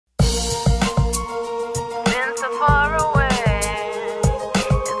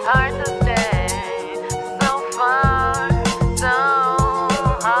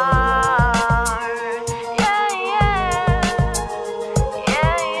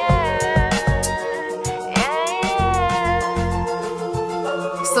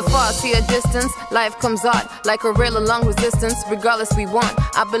far, see a distance. Life comes hard, like a real long resistance. Regardless we want,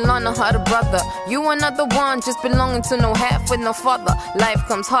 I belong to her, the brother. You another one, just belonging to no half with no father. Life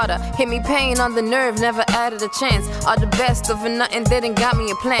comes harder, hit me pain on the nerve, never added a chance. All the best of a nothing, didn't got me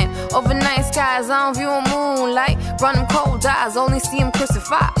a plan. Overnight skies, I don't view a moonlight. Run them cold eyes, only see him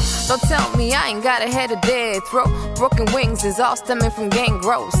crucified. Don't tell me I ain't got a head of dead throat. Broken wings is all stemming from gang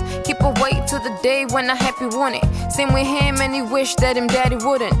growth. Keep away till the day when I happy want it. Same with him and he wished that him daddy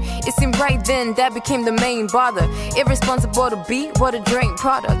wouldn't. It seemed right then that became the main bother. Irresponsible to be, what a drained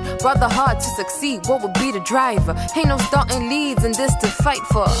product. Rather hard to succeed, what would be the driver? Ain't no starting leads and this to fight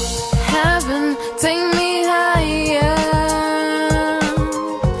for. Heaven, take me higher.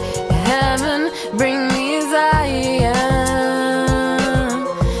 Heaven, bring me higher.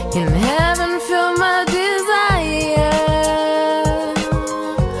 In heaven, feel my desire.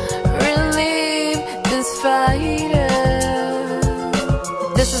 Relieve this fighter.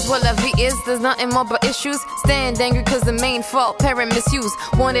 This is what la vie is, there's nothing more but issues. Stand angry cause the main fault, parent misuse.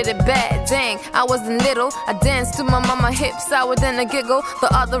 Wanted it bad, dang, I wasn't little. I danced to my mama hips, sour than a giggle. The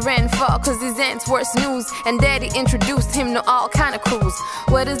other ran far cause his aunt's worst news. And daddy introduced him to all kind of crews.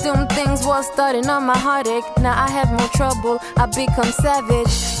 Where his doom things was starting on my heartache. Now I have more trouble, I become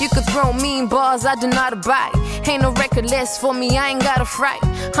savage. You could throw mean bars, I do not abide. Ain't no record list for me, I ain't got a fright.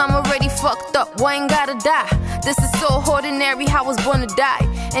 I'm already fucked up, why ain't gotta die? This is so ordinary, I was born to die.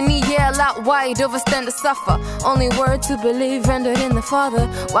 And he yell out wide, overstand to suffer. Only word to believe rendered in the Father.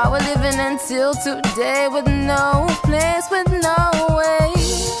 While we're living until today with no place, with no way.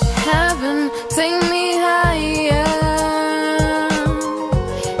 Heaven, take me higher.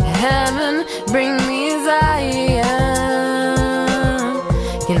 Heaven, bring me higher.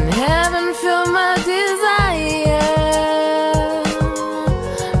 In heaven, feel my desire.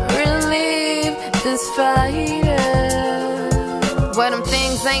 Relieve this fighter. Where them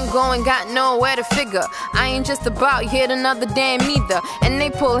things ain't going, got nowhere to figure. I ain't just about yet another damn either. And they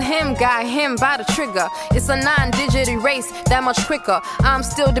pull him, got him by the trigger. It's a 9-digit erase, that much quicker. I'm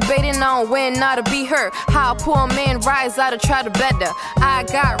still debating on when not to be her. How a poor man rise out to try to better. I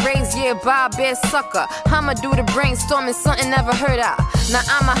got raised, yeah, by a best sucker. I'ma do the brainstorming, something never heard of. Now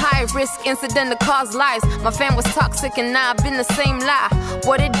I'm a high-risk incident to cause lies. My fam was toxic and now I've been the same lie.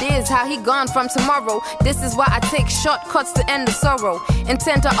 What it is, how he gone from tomorrow. This is why I take shortcuts to end the sorrow.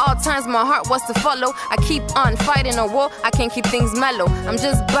 Intent at all times, my heart was to follow. I keep on fighting a war, I can't keep things mellow. I'm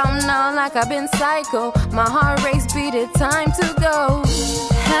just bound now like I've been psycho. My heart race beat it, time to go.